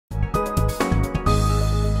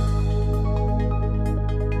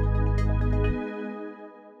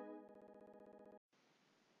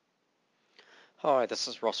Hi, this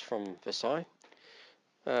is Ross from Virsae.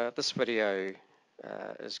 This video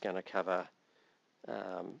is going to cover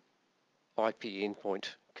IP endpoint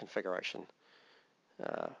configuration.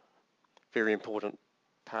 Very important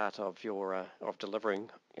part of your of delivering,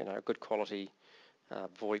 good quality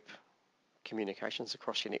VoIP communications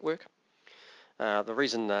across your network. The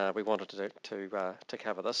reason we wanted to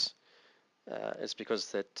cover this is because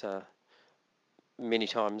that many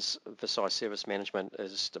times Virsae Service Management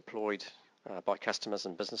is deployed by customers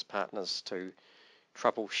and business partners to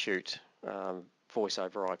troubleshoot voice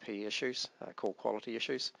over IP issues, call quality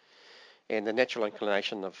issues, and the natural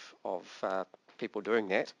inclination of people doing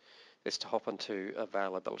that is to hop into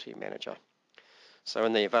Availability Manager. So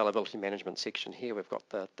in the Availability Management section here, we've got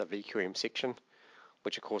the VQM section,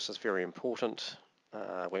 which of course is very important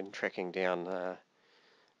when tracking down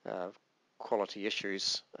quality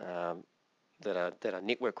issues that are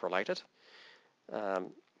network related,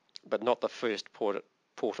 but not the first port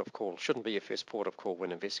of call. Shouldn't be your first port of call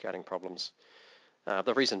when investigating problems.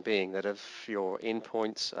 The reason being that if your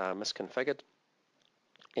endpoints are misconfigured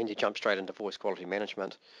and you jump straight into voice quality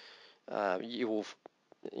management, you will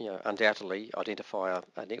undoubtedly identify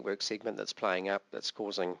a network segment that's playing up, that's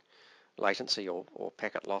causing latency or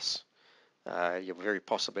packet loss. You'll very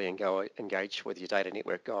possibly engage with your data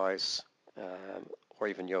network guys or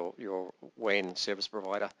even your WAN service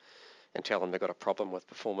provider and tell them they've got a problem with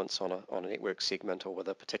performance on a network segment or with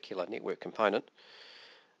a particular network component.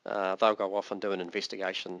 They'll go off and do an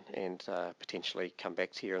investigation and potentially come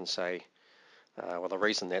back to you and say, well, the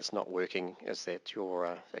reason that's not working is that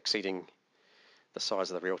you're exceeding the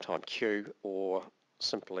size of the real-time queue, or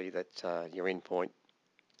simply that your endpoint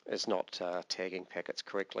is not tagging packets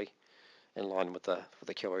correctly in line with the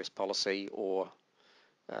QoS policy, or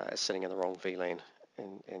is sitting in the wrong VLAN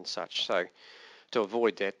and such. So to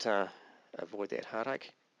avoid that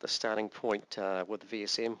heartache, the starting point with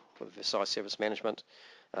VSM, with Virsae Service Management,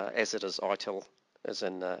 as it is ITIL, is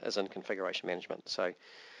in configuration management. So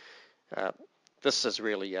this is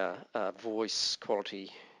really voice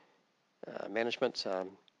quality management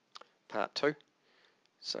part 2.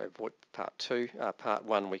 So VoIP part 2. Part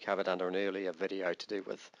 1 we covered under an earlier video to do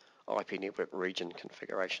with IP network region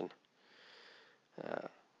configuration.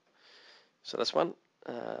 So this one,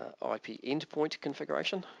 IP endpoint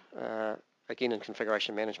configuration. Again, in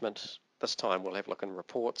configuration management, this time we'll have a look in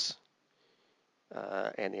reports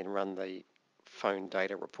and then run the phone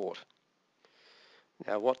data report.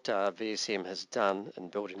 Now, what VSM has done in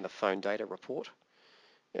building the phone data report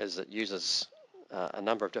is it uses a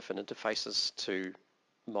number of different interfaces to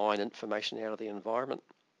mine information out of the environment.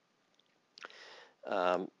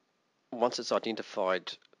 Once it's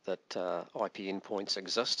identified that IP endpoints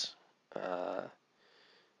exist,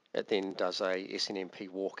 it then does a SNMP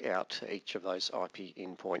walk out to each of those IP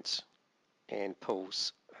endpoints and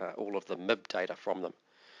pulls all of the MIB data from them.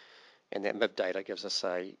 And that MIB data gives us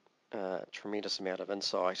a tremendous amount of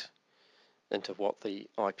insight into what the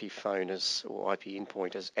IP phone is, or IP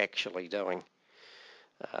endpoint is actually doing.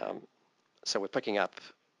 So we're picking up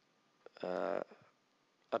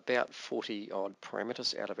about 40 odd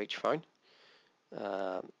parameters out of each phone.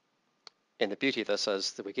 And the beauty of this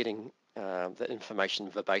is that we're getting the information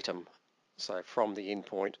verbatim, so from the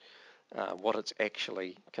endpoint, what it's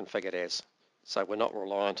actually configured as. So we're not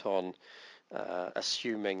reliant on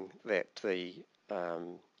assuming that the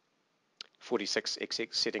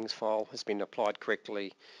 46XX settings file has been applied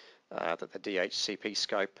correctly, that the DHCP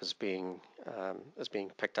scope is being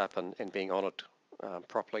picked up and being honoured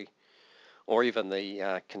properly, or even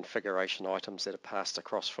the configuration items that are passed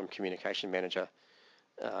across from Communication Manager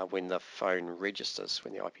when the phone registers,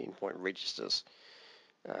 when the IP endpoint registers.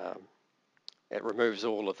 It removes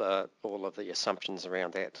all of the assumptions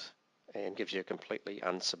around that and gives you a completely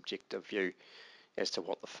unsubjective view as to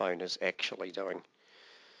what the phone is actually doing.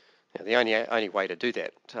 Now, the only way to do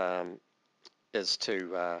that is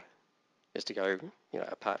to go,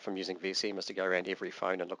 apart from using VSM, is to go around every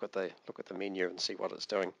phone and look at the menu and see what it's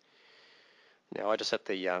doing. Now, I just hit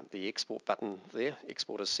the export button there,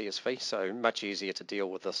 export as CSV, so much easier to deal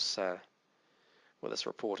with this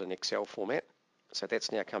report in Excel format. So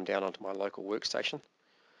that's now come down onto my local workstation.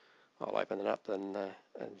 I'll open it up and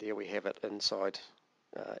there we have it inside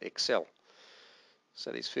Excel.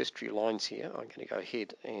 So these first few lines here, I'm going to go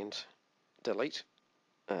ahead and delete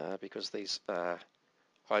because these are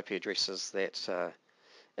IP addresses that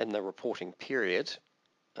in the reporting period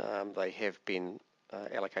they have been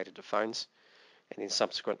allocated to phones, and then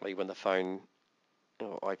subsequently when the phone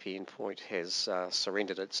or IP endpoint has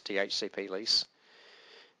surrendered its DHCP lease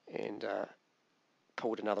and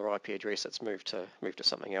pulled another IP address, it's moved to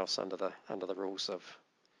something else under the rules of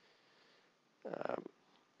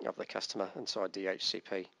of the customer inside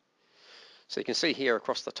DHCP. So you can see here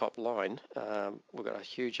across the top line, we've got a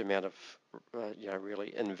huge amount of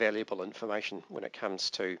really invaluable information when it comes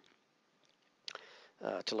to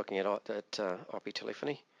looking at IP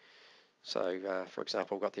telephony. So, for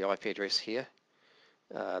example, we've got the IP address here,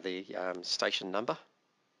 the station number,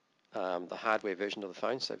 the hardware version of the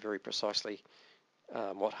phone, so very precisely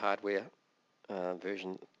what hardware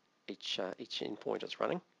version each endpoint is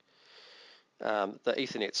running. The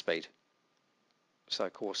Ethernet speed. So,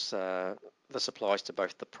 of course, this applies to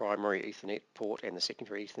both the primary Ethernet port and the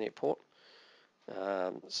secondary Ethernet port.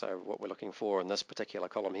 So what we're looking for in this particular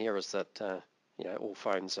column here is that all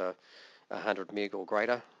phones are 100 meg or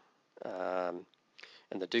greater.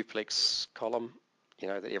 In the duplex column,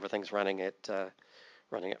 that everything's running at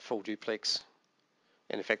full duplex.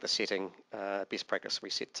 And in fact, the setting best practice we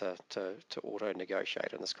set to auto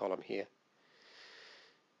negotiate in this column here.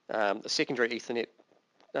 The secondary Ethernet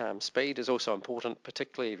speed is also important,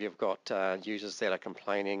 particularly if you've got users that are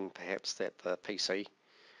complaining perhaps that the PC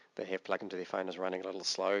they have plugged into their phone is running a little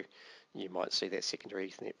slow. You might see that secondary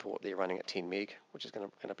Ethernet port there running at 10 meg, which is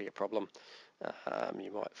going to be a problem.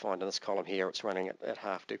 You might find in this column here it's running at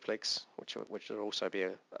half duplex, which would also be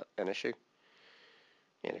an issue.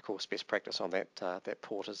 And of course, best practice on that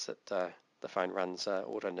port is that the phone runs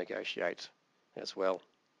auto negotiate as well.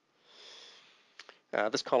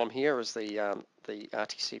 This column here is the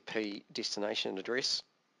RTCP destination address.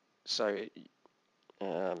 So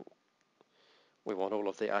we want all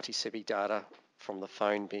of the RTCP data from the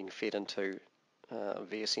phone being fed into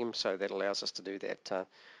VSM, so that allows us to do that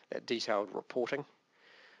detailed reporting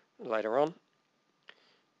later on.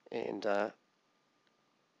 And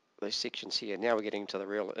those sections here, now we're getting to the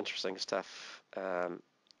real interesting stuff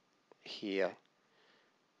here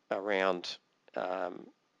around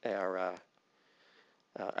our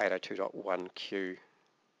 802.1q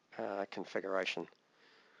configuration.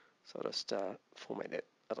 So I'll just format that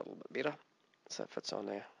a little bit better so it fits on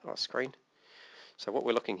our screen. So what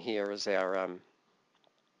we're looking here is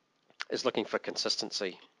looking for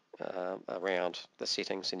consistency around the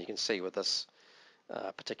settings, and you can see with this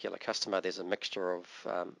particular customer there's a mixture of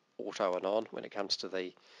auto and on when it comes to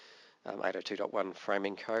the 802.1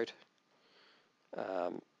 framing code.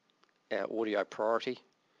 Our audio priority,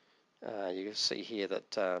 you can see here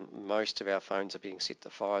that most of our phones are being set to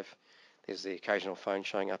 5. There's the occasional phone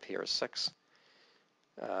showing up here as 6.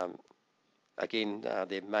 Again,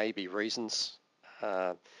 there may be reasons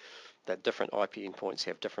that different IP endpoints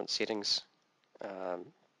have different settings,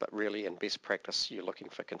 but really in best practice you're looking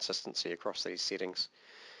for consistency across these settings.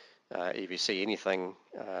 If you see anything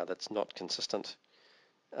that's not consistent,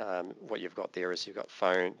 what you've got there is you've got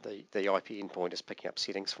the IP endpoint is picking up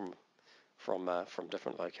settings from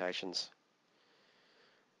different locations.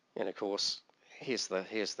 And of course, here's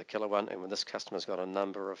the killer one, and when this customer's got a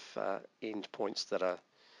number of endpoints that are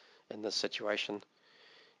in this situation,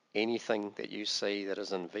 anything that you see that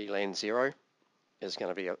is in VLAN 0 is going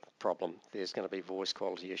to be a problem. There's going to be voice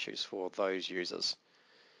quality issues for those users.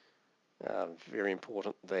 Very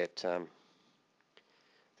important that the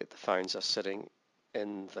phones are sitting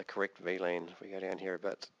in the correct VLAN. If we go down here a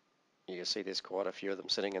bit, you can see there's quite a few of them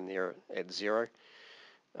sitting in there at 0.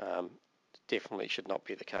 Definitely should not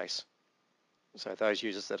be the case. So those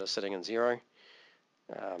users that are sitting in 0,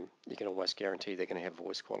 you can almost guarantee they're going to have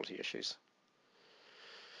voice quality issues.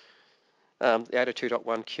 The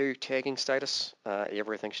 802.1q tagging status,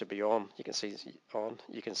 everything should be on. You can see on.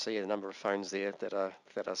 You can see a number of phones there that are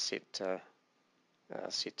set to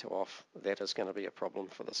off. That is going to be a problem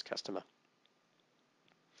for this customer.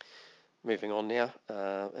 Moving on now,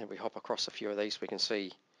 and we hop across a few of these. We can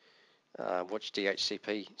see which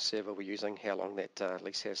DHCP server we're using, how long that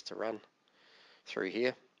lease has to run through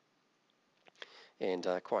here, and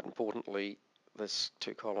quite importantly, there's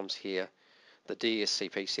 2 columns here, the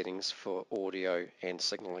DSCP settings for audio and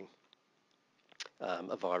signaling.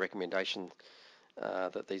 Avaya recommendation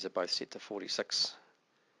that these are both set to 46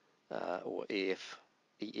 or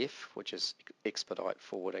EF, which is expedite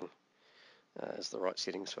forwarding, is the right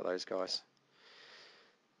settings for those guys.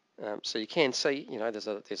 So you can see,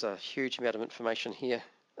 there's a huge amount of information here,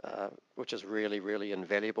 which is really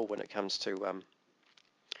invaluable when it comes to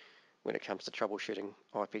troubleshooting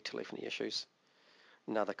IP telephony issues.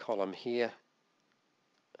 Another column here.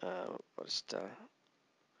 I'll just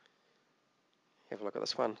have a look at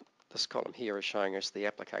this one. This column here is showing us the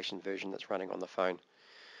application version that's running on the phone.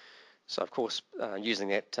 So of course, using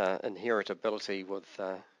that inheritability with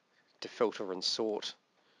to filter and sort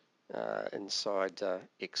inside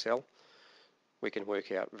Excel, we can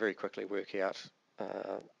very quickly work out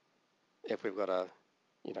if we've got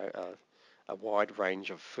a a wide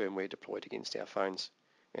range of firmware deployed against our phones.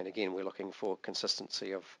 And again, we're looking for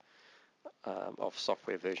consistency of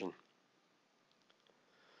software version.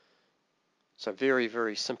 So very,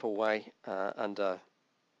 very simple way under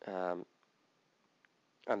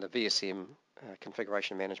VSM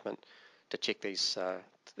configuration management to check these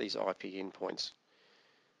IP endpoints.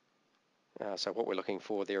 So what we're looking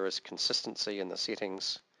for there is consistency in the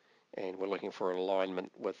settings, and we're looking for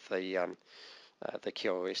alignment with the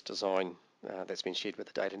QoS design that's been shared with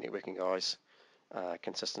the data networking guys,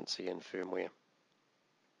 consistency in firmware.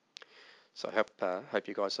 So I hope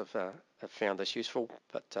you guys have found this useful,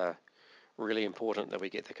 but really important that we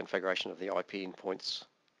get the configuration of the IP endpoints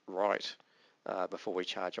right before we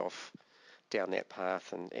charge off down that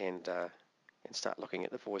path and start looking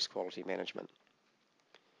at the voice quality management.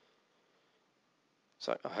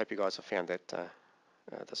 So I hope you guys have found that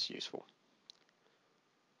this useful.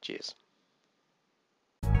 Cheers.